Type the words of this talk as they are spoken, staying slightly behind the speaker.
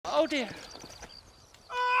Oh dear.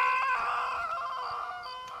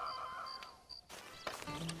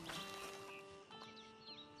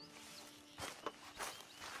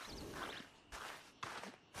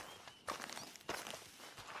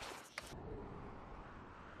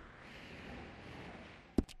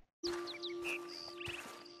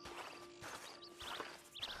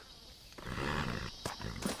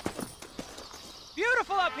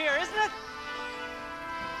 Beautiful up here, isn't it?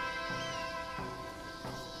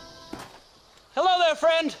 Hello there,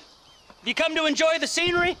 friend. Have you come to enjoy the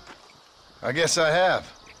scenery? I guess I have.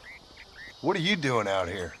 What are you doing out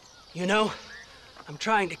here? You know, I'm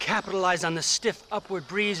trying to capitalize on the stiff upward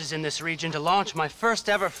breezes in this region to launch my first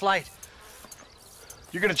ever flight.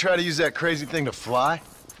 You're gonna try to use that crazy thing to fly?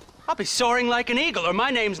 I'll be soaring like an eagle, or my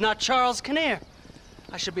name's not Charles Kinnear.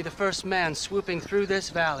 I should be the first man swooping through this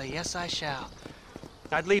valley. Yes, I shall.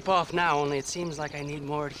 I'd leap off now, only it seems like I need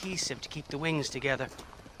more adhesive to keep the wings together.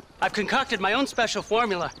 I've concocted my own special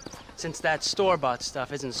formula, since that store-bought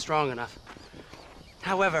stuff isn't strong enough.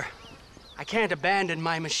 However, I can't abandon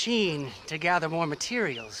my machine to gather more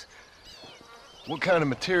materials. What kind of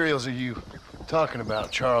materials are you talking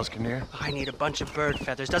about, Charles Kinnear? I need a bunch of bird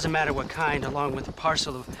feathers, doesn't matter what kind, along with a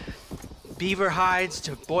parcel of beaver hides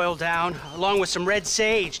to boil down, along with some red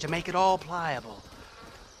sage to make it all pliable.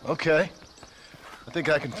 Okay. I think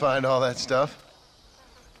I can find all that stuff.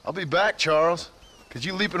 I'll be back, Charles. Because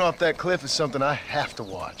you leaping off that cliff is something I have to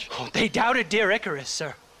watch. Oh, they doubted dear Icarus,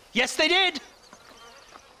 sir. Yes, they did!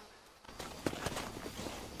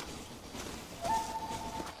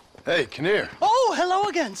 Hey, Kinnear. Oh, hello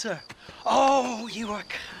again, sir. Oh, you are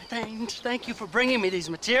kind. Thank you for bringing me these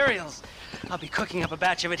materials. I'll be cooking up a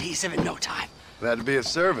batch of adhesive in no time. Glad to be of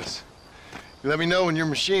service. You let me know when your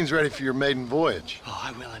machine's ready for your maiden voyage. Oh,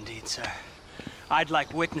 I will indeed, sir. I'd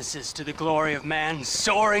like witnesses to the glory of man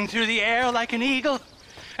soaring through the air like an eagle.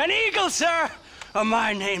 An eagle, sir! Oh,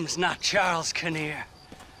 my name's not Charles Kinnear.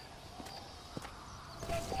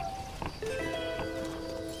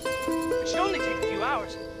 It should only take a few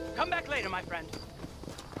hours. Come back later, my friend.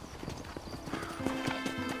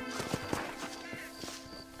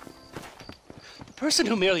 The person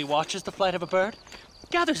who merely watches the flight of a bird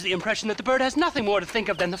gathers the impression that the bird has nothing more to think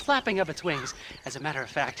of than the flapping of its wings. As a matter of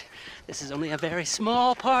fact, this is only a very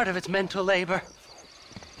small part of its mental labor.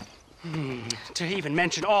 To even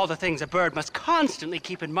mention all the things a bird must constantly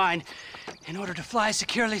keep in mind in order to fly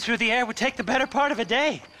securely through the air would take the better part of a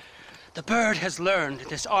day. The bird has learned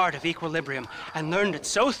this art of equilibrium, and learned it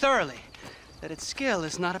so thoroughly that its skill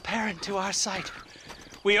is not apparent to our sight.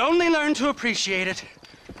 We only learn to appreciate it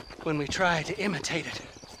when we try to imitate it.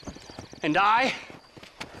 And I,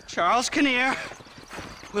 Charles Kinnear,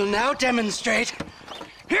 will now demonstrate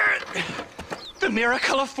here the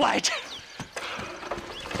miracle of flight.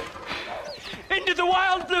 Into the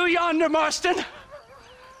wild blue yonder, Marston.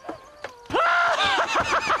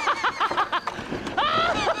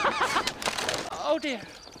 Oh dear.